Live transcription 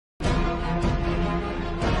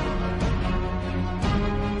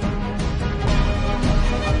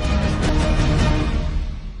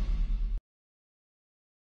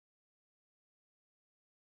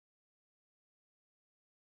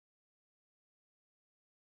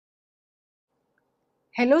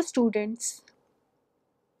Hello students,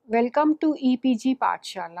 welcome to EPG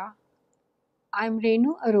Pathshala. I am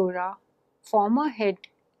Renu Arora, former head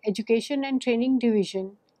Education and Training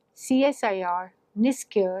Division, CSIR,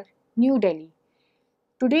 NISCARE, New Delhi.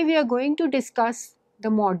 Today we are going to discuss the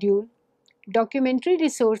module Documentary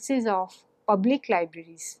Resources of Public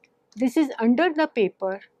Libraries. This is under the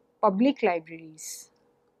paper Public Libraries.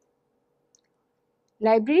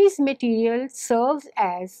 Libraries material serves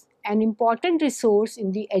as an important resource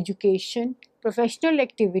in the education, professional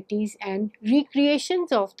activities and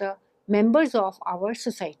recreations of the members of our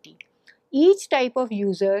society. Each type of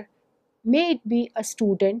user, may it be a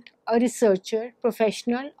student, a researcher,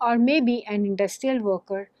 professional or maybe an industrial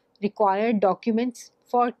worker, require documents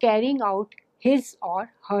for carrying out his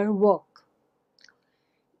or her work.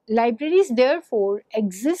 Libraries therefore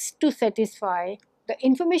exist to satisfy the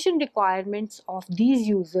information requirements of these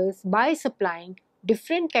users by supplying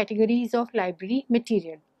different categories of library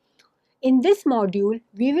material. In this module,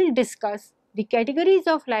 we will discuss the categories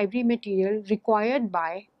of library material required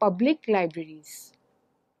by public libraries.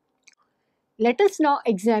 Let us now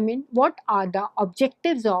examine what are the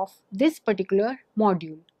objectives of this particular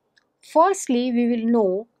module. Firstly, we will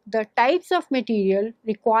know the types of material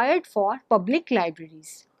required for public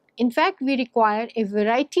libraries. In fact, we require a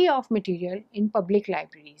variety of material in public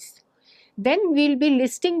libraries. Then we will be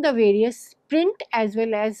listing the various print as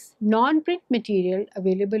well as non-print material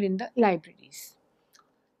available in the libraries.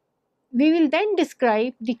 We will then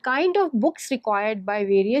describe the kind of books required by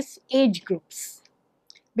various age groups.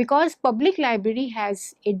 Because public library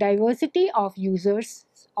has a diversity of users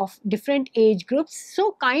of different age groups,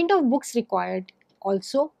 so kind of books required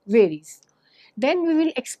also varies. Then we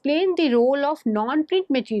will explain the role of non-print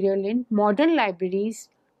material in modern libraries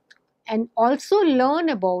and also learn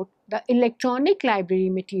about the electronic library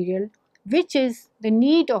material, which is the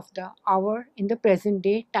need of the hour in the present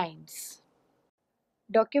day times.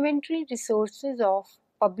 Documentary resources of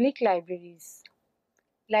public libraries.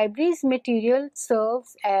 Libraries material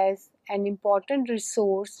serves as an important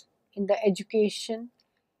resource in the education,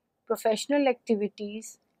 professional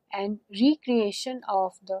activities and recreation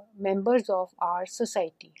of the members of our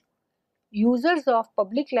society. Users of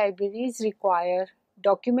public libraries require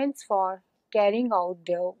documents for carrying out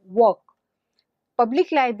their work.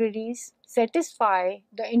 Public libraries satisfy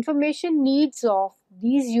the information needs of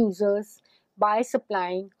these users by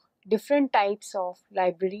supplying different types of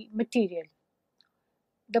library material.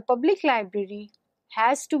 The public library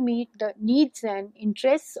has to meet the needs and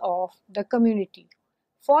interests of the community.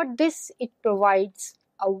 For this, it provides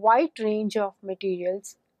a wide range of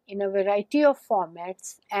materials in a variety of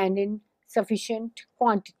formats and in sufficient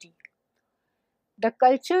quantity. The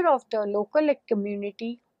culture of the local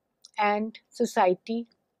community and society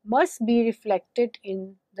must be reflected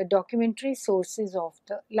in the documentary sources of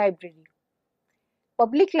the library.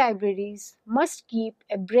 Public libraries must keep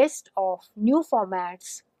abreast of new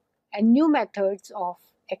formats and new methods of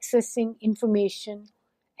accessing information,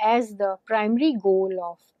 as the primary goal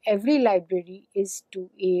of every library is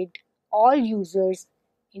to aid all users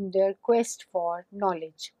in their quest for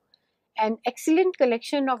knowledge. An excellent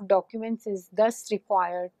collection of documents is thus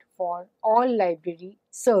required for all library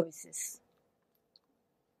services.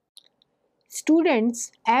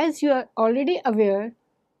 Students, as you are already aware,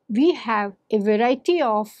 we have a variety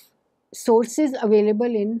of sources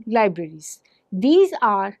available in libraries. These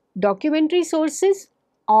are documentary sources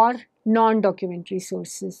or non-documentary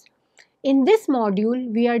sources. In this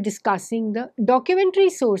module, we are discussing the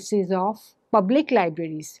documentary sources of public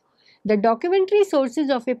libraries. The documentary sources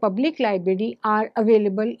of a public library are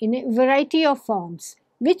available in a variety of forms,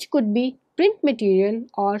 which could be print material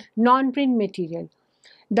or non-print material.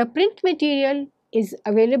 The print material is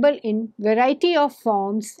available in variety of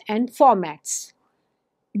forms and formats.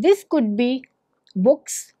 This could be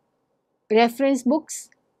books, reference books,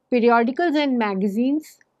 periodicals and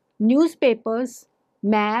magazines, newspapers,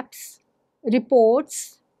 maps,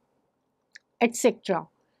 reports, etc.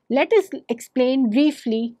 Let us explain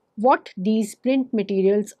briefly what these print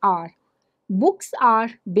materials are. Books are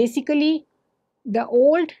basically the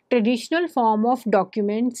old traditional form of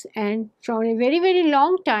documents, and from a very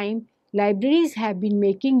long time libraries have been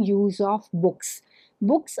making use of books.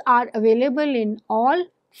 Books are available in all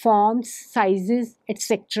forms, sizes,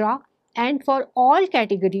 etc. and for all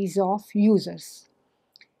categories of users.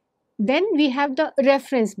 Then we have the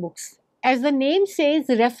reference books. As the name says,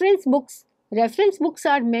 reference books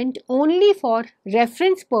are meant only for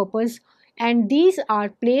reference purpose, and these are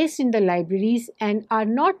placed in the libraries and are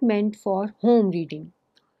not meant for home reading.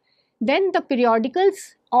 Then the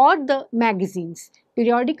periodicals or the magazines.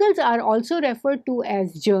 Periodicals are also referred to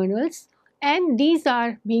as journals. and these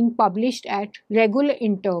are being published at regular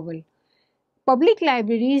interval. Public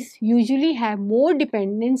libraries usually have more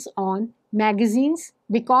dependence on magazines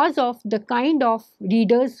because of the kind of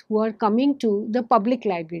readers who are coming to the public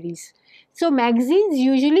libraries. So magazines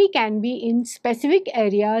usually can be in specific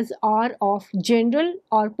areas or of general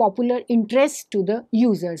or popular interest to the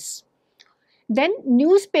users. Then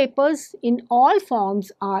newspapers in all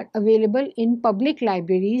forms are available in public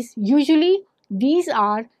libraries. Usually these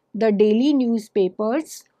are the daily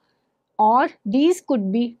newspapers, or these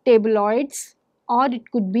could be tabloids, or it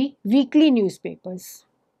could be weekly newspapers.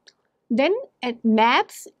 Then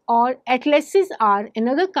maps or atlases are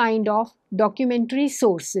another kind of documentary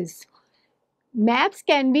sources. Maps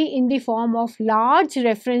can be in the form of large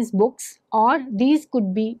reference books, or these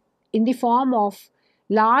could be in the form of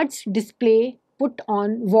large display put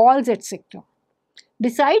on walls, etc.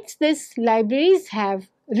 Besides this, libraries have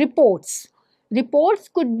reports. Reports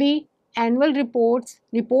could be annual reports,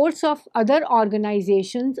 reports of other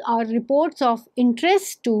organizations, or reports of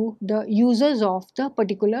interest to the users of the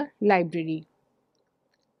particular library.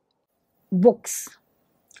 Books.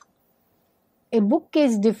 A book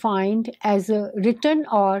is defined as a written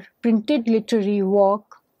or printed literary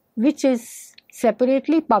work which is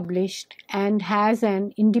separately published and has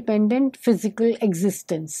an independent physical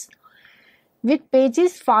existence, with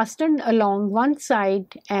pages fastened along one side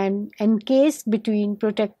and encased between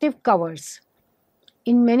protective covers.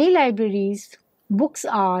 In many libraries, books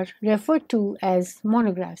are referred to as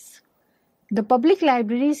monographs. The public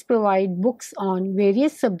libraries provide books on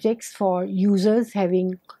various subjects for users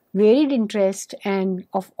having varied interest and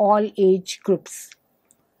of all age groups.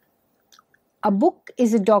 A book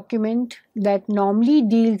is a document that normally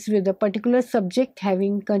deals with a particular subject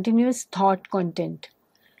having continuous thought content.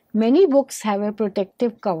 Many books have a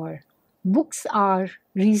protective cover. Books are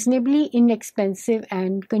reasonably inexpensive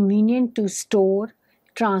and convenient to store,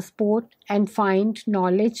 transport, and find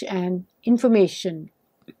knowledge and information.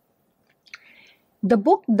 The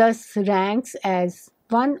book thus ranks as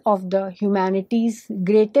one of the humanity's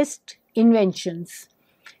greatest inventions.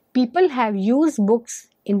 People have used books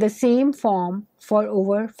in the same form for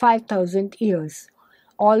over 5,000 years.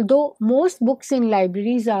 Although most books in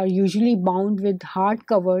libraries are usually bound with hard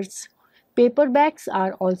covers, paperbacks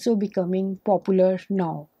are also becoming popular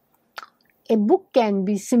now. A book can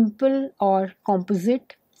be simple or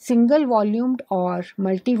composite, single-volumed or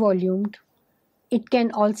multi-volumed. It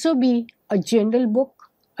can also be a general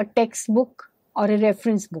book, a textbook, or a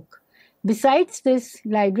reference book. Besides this,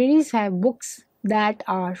 libraries have books that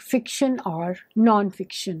are fiction or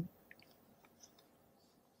non-fiction.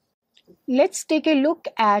 Let's take a look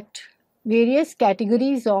at various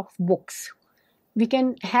categories of books. We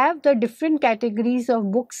can have the different categories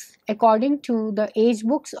of books according to the age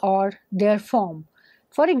books or their form.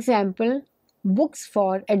 For example, books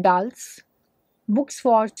for adults, books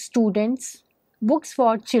for students, books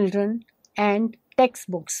for children, and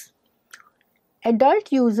textbooks.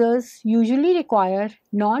 Adult users usually require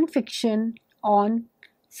non-fiction on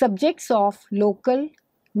subjects of local,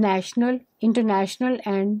 national, international,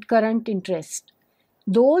 and current interest.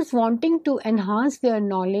 Those wanting to enhance their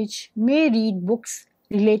knowledge may read books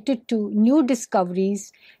related to new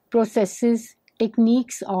discoveries, processes,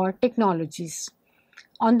 techniques, or technologies.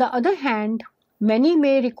 On the other hand, many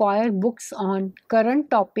may require books on current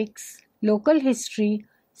topics, local history,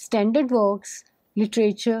 standard works,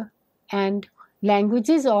 literature, and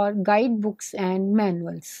languages, or guidebooks and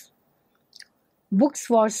manuals. Books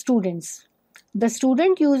for students. The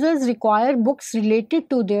student users require books related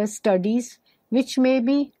to their studies, which may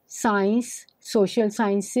be science, social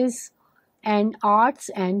sciences, and arts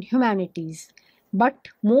and humanities. But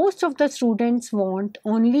most of the students want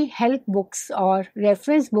only help books or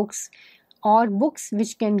reference books or books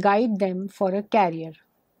which can guide them for a career.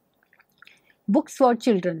 Books for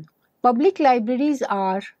children. Public libraries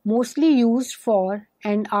are mostly used for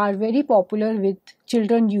and are very popular with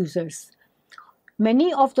children users.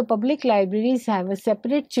 Many of the public libraries have a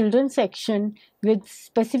separate children's section with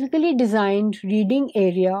specifically designed reading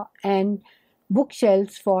area and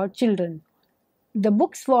bookshelves for children. The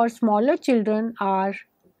books for smaller children are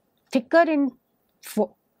thicker in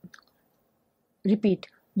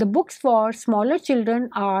The books for smaller children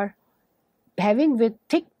are having with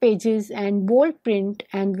thick pages and bold print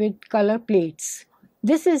and with color plates.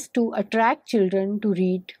 This is to attract children to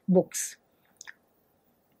read books.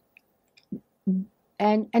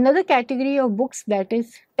 And another category of books, that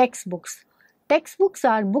is textbooks. Textbooks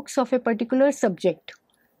are books of a particular subject.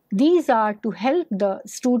 These are to help the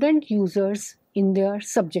student users in their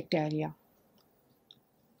subject area.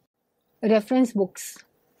 Reference books.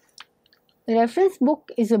 Reference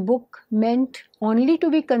book is a book meant only to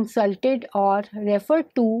be consulted or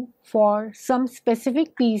referred to for some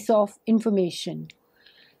specific piece of information.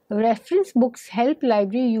 Reference books help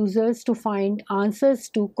library users to find answers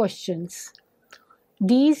to questions.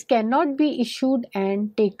 These cannot be issued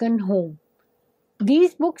and taken home.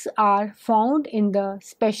 These books are found in the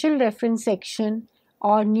special reference section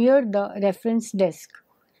or near the reference desk.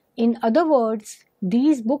 In other words,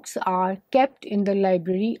 these books are kept in the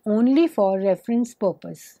library only for reference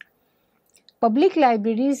purpose. Public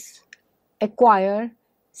libraries acquire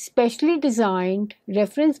specially designed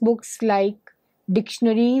reference books like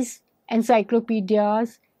dictionaries,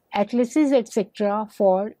 encyclopedias, atlases, etc.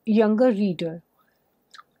 for younger reader.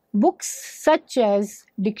 Books such as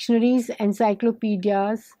dictionaries,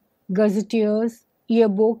 encyclopedias, gazetteers,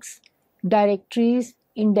 yearbooks, directories,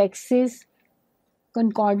 indexes,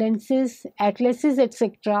 concordances, atlases,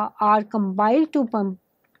 etc. are compiled to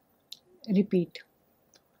repeat.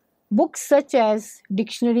 Books such as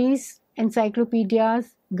dictionaries,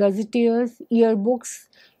 encyclopedias, gazetteers, yearbooks,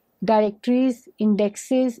 directories,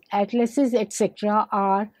 indexes, atlases, etc.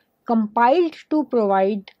 are compiled to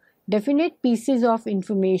provide definite pieces of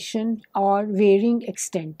information or varying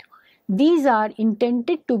extent. These are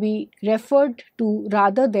intended to be referred to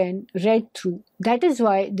rather than read through. That is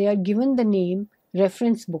why they are given the name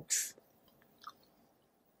reference books.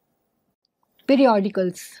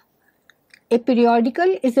 Periodicals. A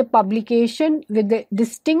periodical is a publication with a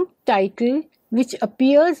distinct title which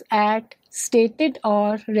appears at stated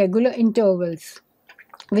or regular intervals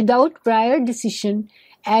without prior decision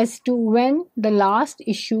as to when the last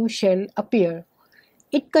issue shall appear.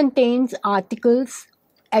 It contains articles,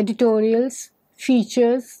 editorials,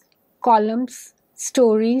 features, columns,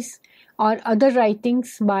 stories, or other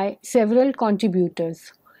writings by several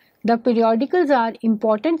contributors. The periodicals are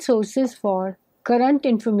important sources for current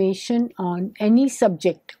information on any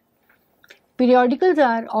subject. Periodicals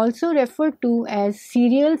are also referred to as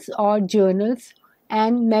serials or journals,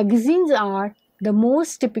 and magazines are the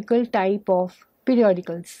most typical type of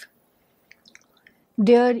periodicals.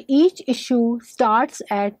 Each issue starts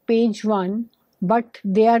at page 1, but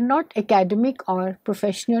they are not academic or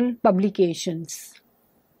professional publications.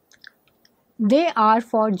 They are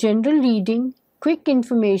for general reading, quick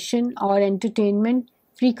information, or entertainment,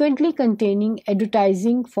 frequently containing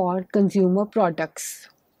advertising for consumer products.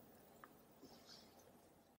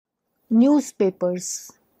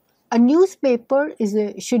 Newspapers. A newspaper is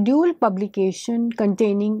a scheduled publication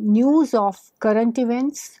containing news of current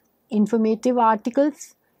events, informative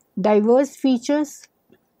articles, diverse features,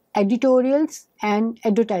 editorials, and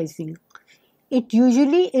advertising. It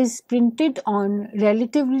usually is printed on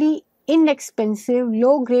relatively inexpensive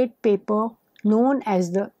low-grade paper known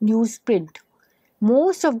as the newsprint.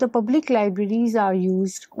 Most of the public libraries are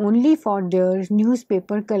used only for their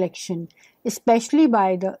newspaper collection, especially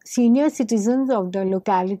by the senior citizens of the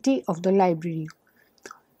locality of the library.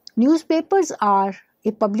 Newspapers are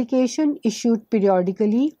a publication issued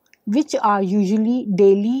periodically, which are usually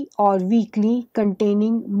daily or weekly,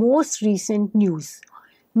 containing most recent news.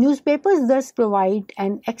 Newspapers thus provide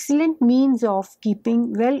an excellent means of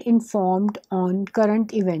keeping well informed on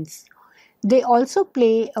current events. They also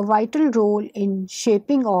play a vital role in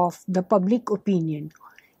shaping of the public opinion.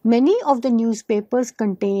 Many of the newspapers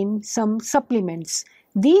contain some supplements.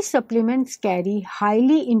 These supplements carry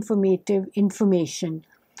highly informative information.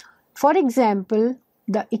 For example,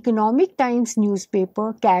 the Economic Times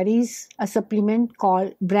newspaper carries a supplement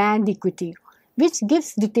called Brand Equity, which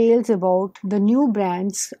gives details about the new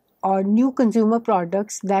brands or new consumer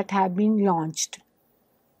products that have been launched.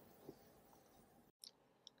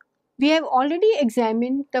 We have already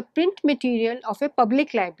examined the print material of a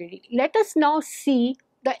public library. Let us now see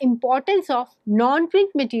the importance of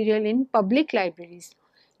non-print material in public libraries.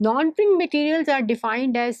 Non-print materials are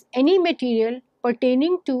defined as any material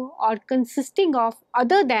pertaining to or consisting of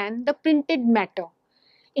other than the printed matter.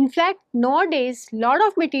 In fact, nowadays, lot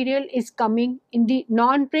of material is coming in the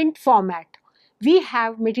non-print format. We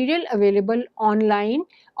have material available online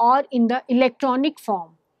or in the electronic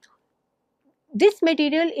form. This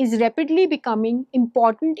material is rapidly becoming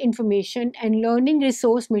important information and learning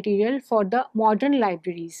resource material for the modern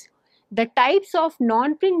libraries. The types of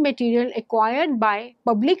non-print material acquired by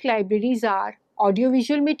public libraries are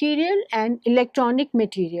audiovisual material and electronic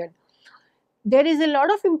material. There is a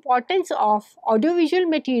lot of importance of audiovisual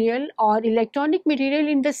material or electronic material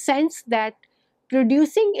in the sense that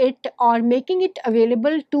producing it or making it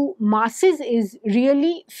available to masses is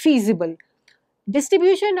really feasible.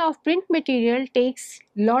 Distribution of print material takes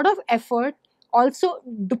lot of effort. Also,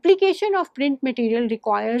 duplication of print material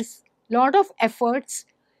requires lot of efforts.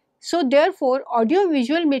 So therefore,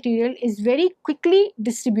 audiovisual material is very quickly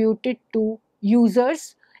distributed to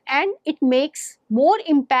users and it makes more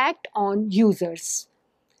impact on users.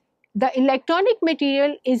 The electronic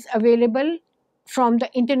material is available from the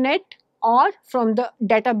internet or from the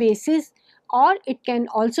databases, or it can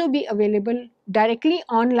also be available directly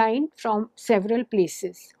online from several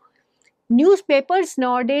places. Newspapers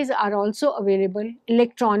nowadays are also available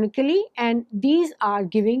electronically, and these are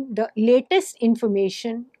giving the latest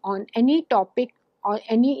information on any topic or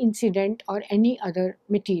any incident or any other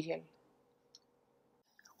material.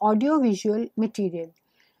 Audiovisual material.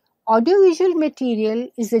 Audiovisual material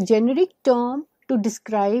is a generic term to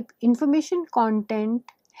describe information content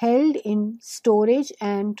held in storage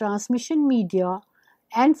and transmission media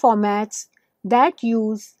and formats that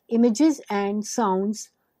use images and sounds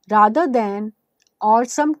rather than or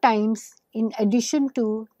sometimes in addition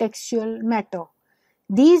to textual matter.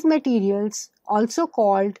 These materials, also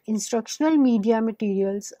called instructional media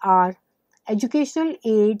materials, are educational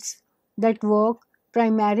aids that work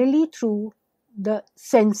primarily through the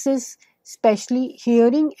senses, especially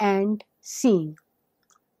hearing and seeing.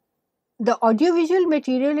 The audiovisual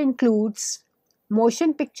material includes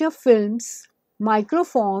motion picture films,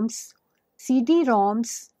 microforms,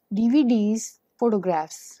 CD-ROMs, DVDs,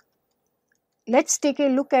 photographs. Let's take a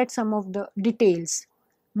look at some of the details.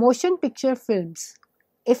 Motion picture films.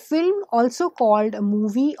 A film, also called a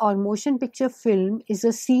movie or motion picture film, is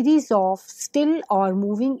a series of still or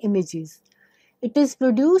moving images. It is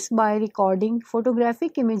produced by recording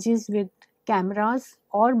photographic images with cameras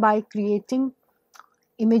or by creating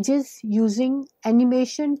images using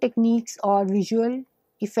animation techniques or visual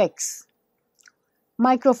effects.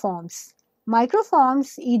 Microforms.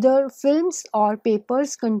 Microforms, either films or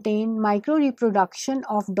papers, contain micro reproduction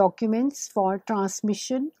of documents for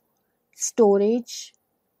transmission, storage,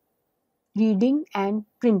 reading, and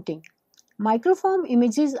printing. Microform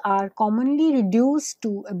images are commonly reduced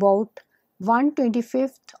to about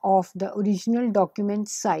 1/25th of the original document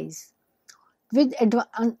size. With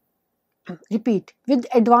with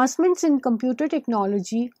advancements in computer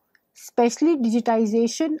technology, especially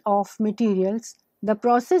digitization of materials, the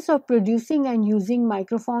process of producing and using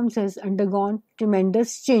microforms has undergone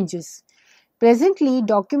tremendous changes. Presently,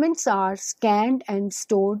 documents are scanned and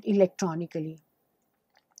stored electronically.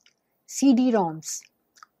 CD-ROMs.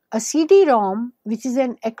 A CD-ROM, which is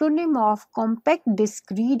an acronym of Compact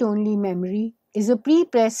Disc Read-Only Memory, is a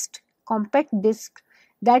pre-pressed compact disc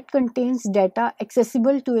that contains data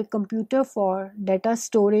accessible to a computer for data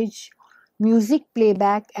storage, music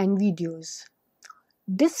playback, and videos.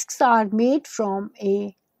 Discs are made from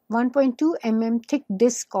a 1.2 mm thick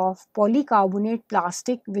disc of polycarbonate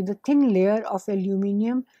plastic with a thin layer of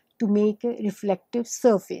aluminum to make a reflective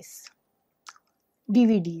surface.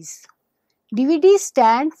 DVDs. DVDs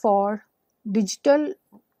stand for Digital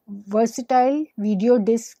Versatile Video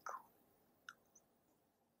Disc.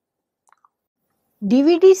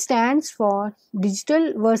 DVD stands for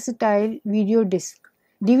Digital Versatile Video Disc.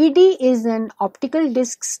 DVD is an optical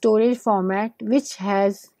disc storage format which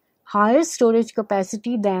has higher storage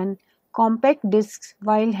capacity than compact discs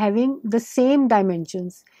while having the same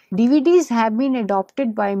dimensions. DVDs have been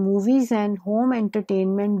adopted by movies and home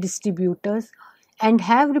entertainment distributors and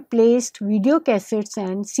have replaced video cassettes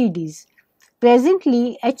and CDs.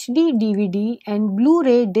 Presently, HD DVD and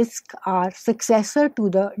Blu-ray disc are successor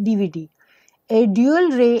to the DVD. A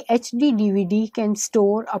dual-ray HD DVD can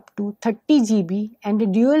store up to 30 GB and a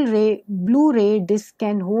dual-ray Blu-ray disc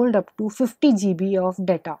can hold up to 50 GB of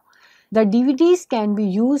data. The DVDs can be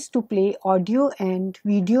used to play audio and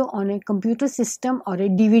video on a computer system or a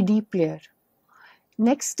DVD player.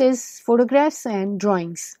 Next is photographs and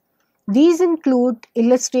drawings. These include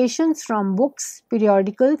illustrations from books,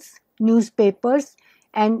 periodicals, newspapers,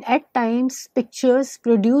 and at times pictures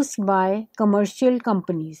produced by commercial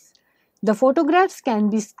companies. The photographs can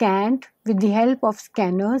be scanned with the help of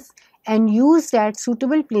scanners and used at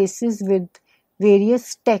suitable places with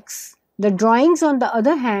various texts. The drawings, on the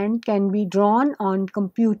other hand, can be drawn on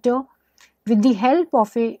computer with the help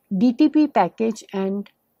of a DTP package and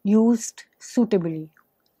used suitably.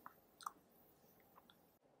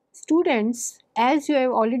 Students, as you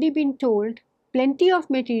have already been told, plenty of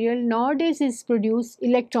material nowadays is produced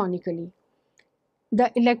electronically. The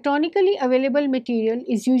electronically available material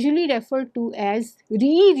is usually referred to as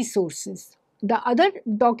resources. The other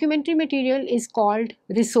documentary material is called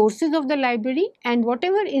resources of the library, and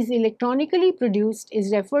whatever is electronically produced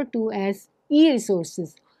is referred to as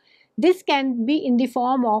e-resources. This can be in the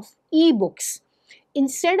form of e-books.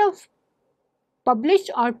 Instead of published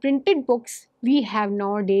or printed books, we have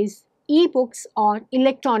nowadays e-books or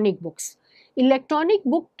electronic books. Electronic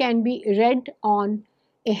book can be read on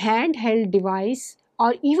a handheld device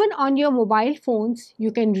or even on your mobile phones.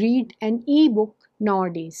 You can read an e-book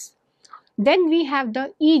nowadays. Then we have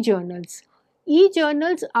the e-journals.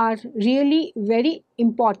 E-journals are really very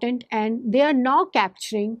important and they are now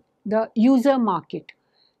capturing the user market.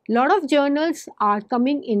 Lot of journals are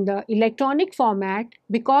coming in the electronic format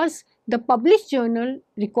because the published journal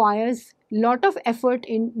requires lot of effort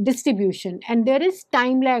in distribution and there is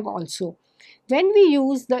time lag also. When we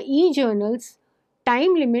use the e-journals,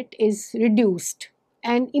 time limit is reduced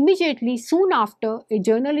and immediately soon after a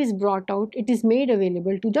journal is brought out, it is made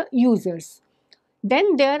available to the users.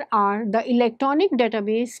 Then there are the electronic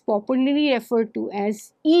database, popularly referred to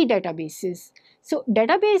as e-databases. So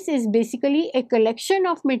database is basically a collection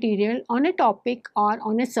of material on a topic or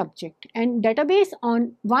on a subject, and database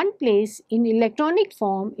on one place in electronic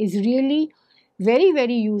form is really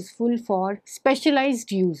very useful for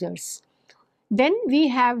specialized users. Then we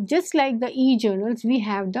have, just like the e-journals, we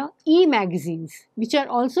have the e-magazines, which are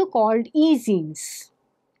also called e-zines.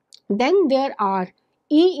 Then there are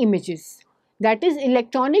e-images, that is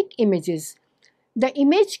electronic images. The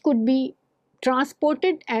image could be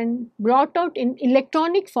transported and brought out in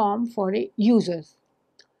electronic form for a user.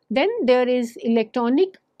 Then there is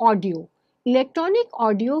electronic audio. Electronic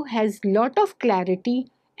audio has lot of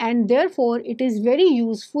clarity and therefore it is very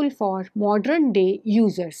useful for modern day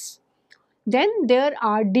users. Then there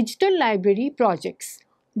are digital library projects.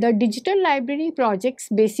 The digital library projects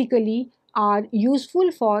basically are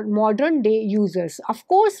useful for modern day users. Of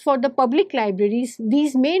course, for the public libraries,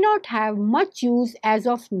 these may not have much use as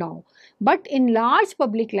of now, but in large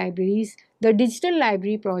public libraries, the digital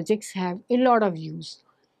library projects have a lot of use.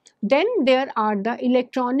 Then there are the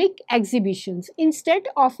electronic exhibitions. Instead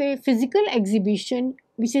of a physical exhibition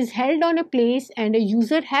which is held on a place and a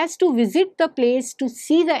user has to visit the place to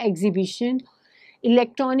see the exhibition,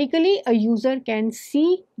 electronically a user can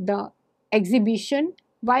see the exhibition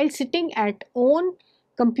while sitting at own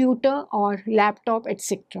computer or laptop,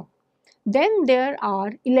 etc. Then there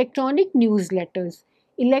are electronic newsletters.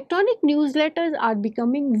 Electronic newsletters are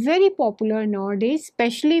becoming very popular nowadays,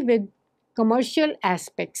 especially with commercial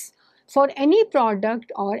aspects. For any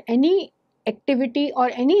product or any activity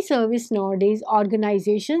or any service nowadays,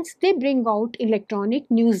 organizations, they bring out electronic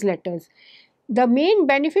newsletters. The main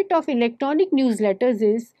benefit of electronic newsletters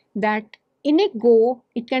is that in a go,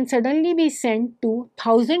 it can suddenly be sent to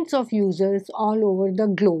thousands of users all over the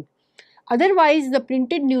globe. Otherwise, the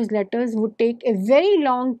printed newsletters would take a very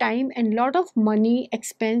long time and lot of money,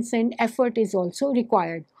 expense and effort is also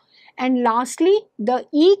required. And lastly, the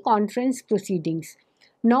e-conference proceedings.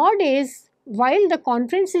 Nowadays, while the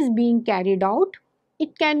conference is being carried out,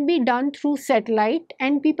 it can be done through satellite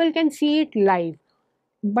and people can see it live.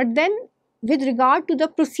 But then with regard to the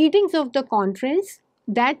proceedings of the conference,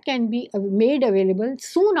 that can be made available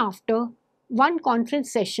soon after one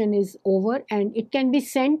conference session is over and it can be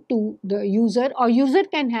sent to the user or user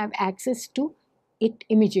can have access to it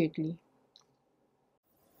immediately.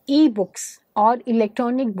 E-books or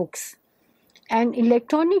electronic books. An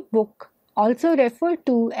electronic book, also referred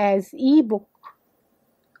to as e-book,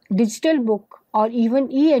 digital book or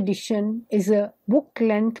even e-edition, is a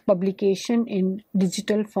book-length publication in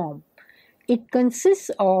digital form. It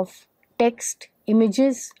consists of text,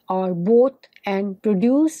 images or both and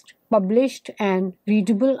produced, published and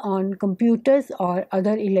readable on computers or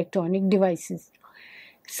other electronic devices.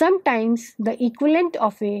 Sometimes the equivalent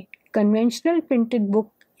of a conventional printed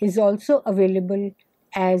book is also available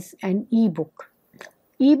as an e-book.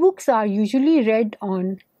 E-books are usually read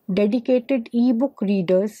on dedicated e-book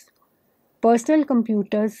readers. Personal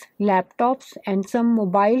computers, laptops and some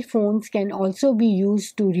mobile phones can also be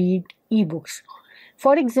used to read e-books.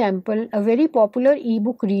 For example, a very popular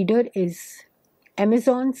e-book reader is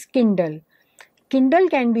Amazon's Kindle. Kindle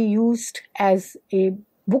can be used as a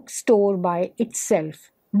bookstore by itself.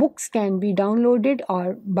 Books can be downloaded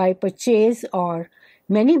or by purchase, or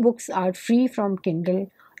many books are free from Kindle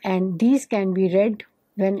and these can be read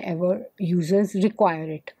whenever users require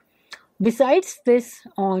it. Besides this,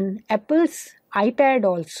 on Apple's iPad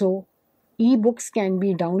also, e-books can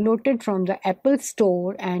be downloaded from the Apple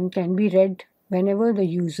Store and can be read whenever the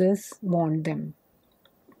users want them.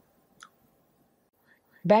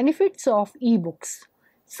 Benefits of e-books.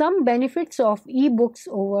 Some benefits of e-books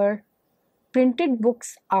over printed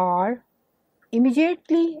books are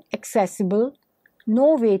immediately accessible,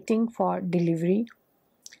 no waiting for delivery,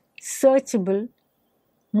 searchable,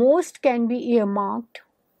 most can be earmarked,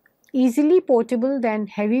 easily portable than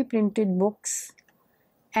heavy printed books,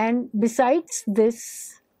 and besides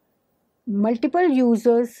this, multiple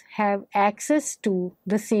users have access to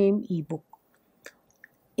the same ebook.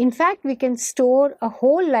 In fact, we can store a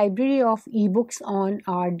whole library of ebooks on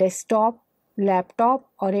our desktop, laptop,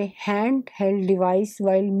 or a handheld device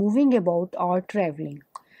while moving about or traveling.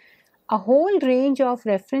 A whole range of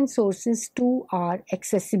reference sources too are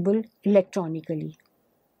accessible electronically.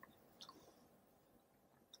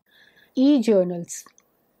 E-journals.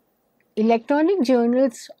 Electronic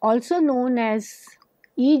journals, also known as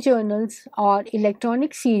e-journals or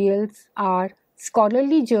electronic serials, are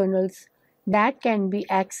scholarly journals that can be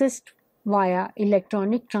accessed via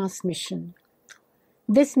electronic transmission.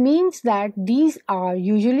 This means that these are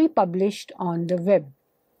usually published on the web.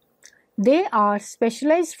 They are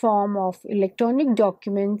specialized form of electronic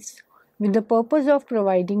documents with the purpose of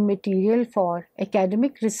providing material for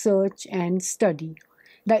academic research and study.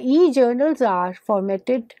 The e-journals are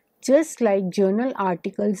formatted just like journal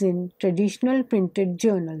articles in traditional printed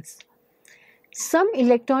journals. Some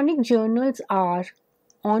electronic journals are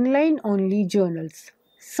online-only journals.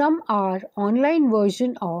 Some are online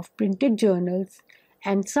version of printed journals,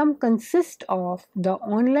 and some consist of the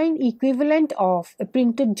online equivalent of a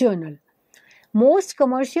printed journal. Most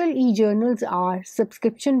commercial e-journals are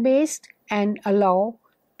subscription-based and allow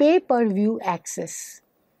pay-per-view access.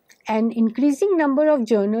 An increasing number of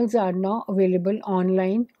journals are now available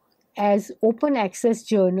online as open access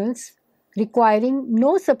journals requiring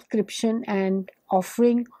no subscription and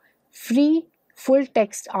offering free full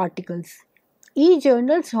text articles.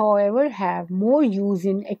 E-journals, however, have more use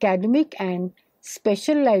in academic and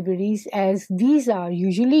special libraries as these are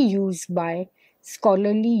usually used by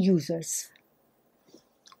scholarly users.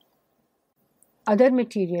 Other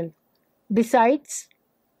material. Besides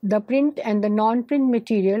the print and the non-print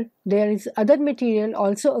material, there is other material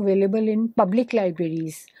also available in public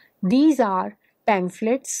libraries. These are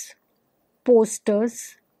pamphlets,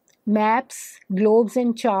 posters, maps, globes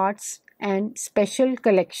and charts, and special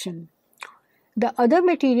collection. The other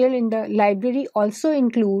material in the library also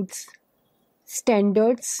includes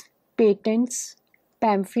standards, patents,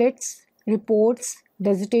 pamphlets, reports,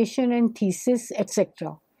 dissertation and thesis,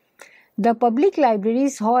 etc. The public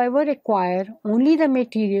libraries, however, require only the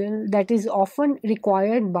material that is often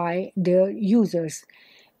required by their users.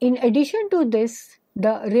 In addition to this,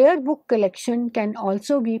 the rare book collection can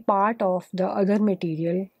also be part of the other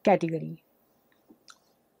material category.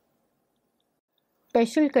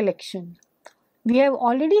 Special collection. We have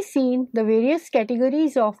already seen the various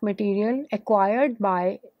categories of material acquired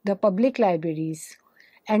by the public libraries.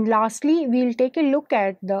 And lastly, we'll take a look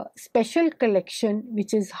at the special collection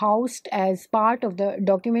which is housed as part of the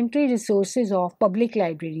documentary resources of public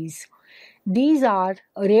libraries. These are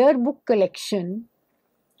rare book collection.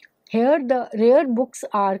 Here the rare books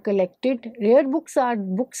are collected. Rare books are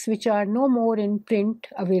books which are no more in print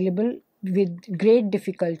available with great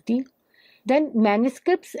difficulty. Then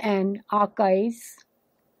manuscripts and archives,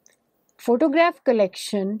 photograph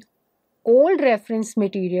collection, old reference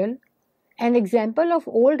material. An example of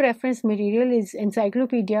old reference material is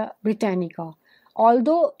Encyclopedia Britannica.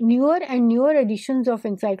 Although newer and newer editions of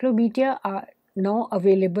Encyclopedia are now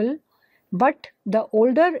available, but the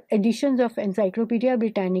older editions of Encyclopedia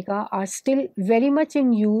Britannica are still very much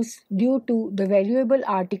in use due to the valuable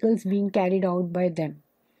articles being carried out by them.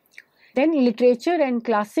 Then literature and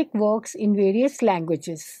classic works in various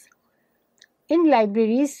languages. In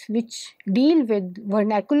libraries which deal with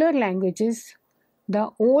vernacular languages, the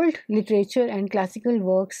old literature and classical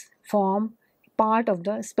works form part of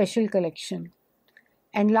the special collection.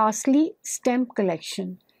 And lastly, stamp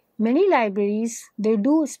collection. Many libraries, they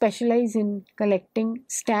do specialize in collecting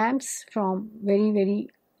stamps from very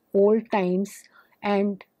old times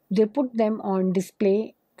and they put them on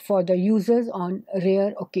display for the users on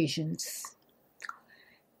rare occasions.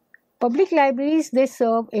 Public libraries, they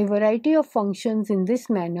serve a variety of functions in this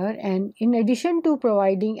manner, and in addition to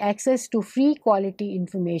providing access to free quality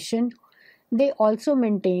information, they also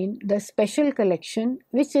maintain the special collection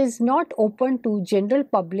which is not open to general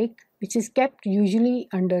public, which is kept usually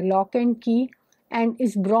under lock and key and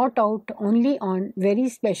is brought out only on very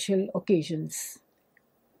special occasions.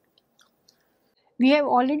 We have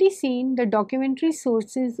already seen the documentary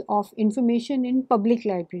sources of information in public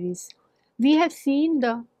libraries. We have seen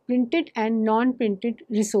the printed and non-printed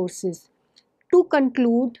resources. To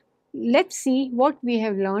conclude, let's see what we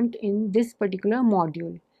have learned in this particular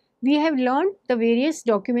module. We have learned the various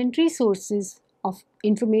documentary sources of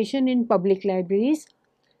information in public libraries.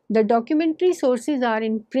 The documentary sources are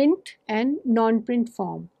in print and non-print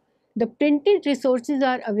form. The printed resources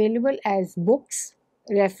are available as books,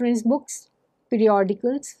 reference books,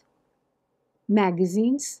 periodicals,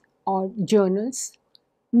 magazines or journals,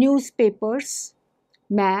 newspapers,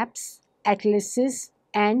 maps, atlases,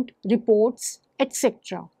 and reports,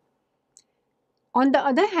 etc. On the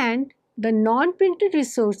other hand, the non-printed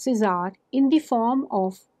resources are in the form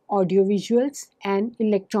of audiovisuals and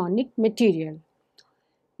electronic material.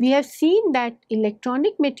 We have seen that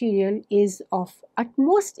electronic material is of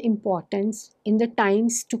utmost importance in the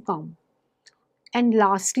times to come. And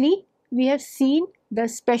lastly, we have seen the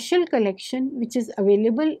special collection which is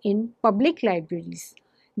available in public libraries.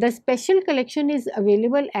 The special collection is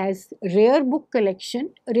available as rare book collection.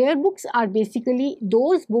 Rare books are basically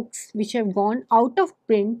those books which have gone out of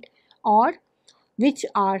print or which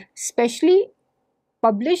are specially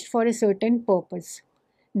published for a certain purpose.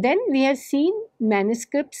 Then we have seen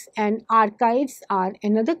manuscripts and archives are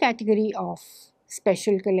another category of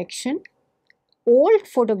special collection. Old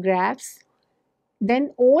photographs,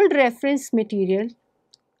 then old reference material.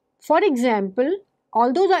 For example,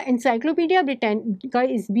 although the Encyclopedia Britannica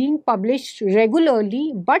is being published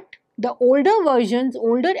regularly, but the older versions,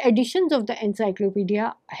 older editions of the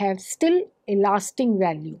encyclopedia have still a lasting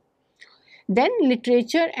value. Then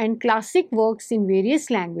literature and classic works in various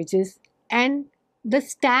languages, and the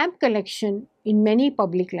stamp collection in many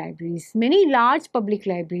public libraries. Many large public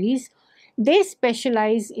libraries, they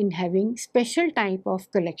specialize in having special type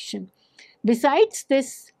of collection. Besides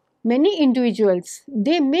this, many individuals,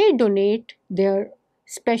 they may donate their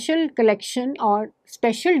special collection or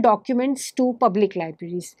special documents to public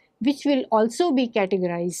libraries, which will also be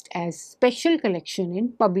categorized as special collection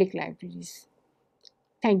in public libraries.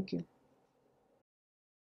 Thank you.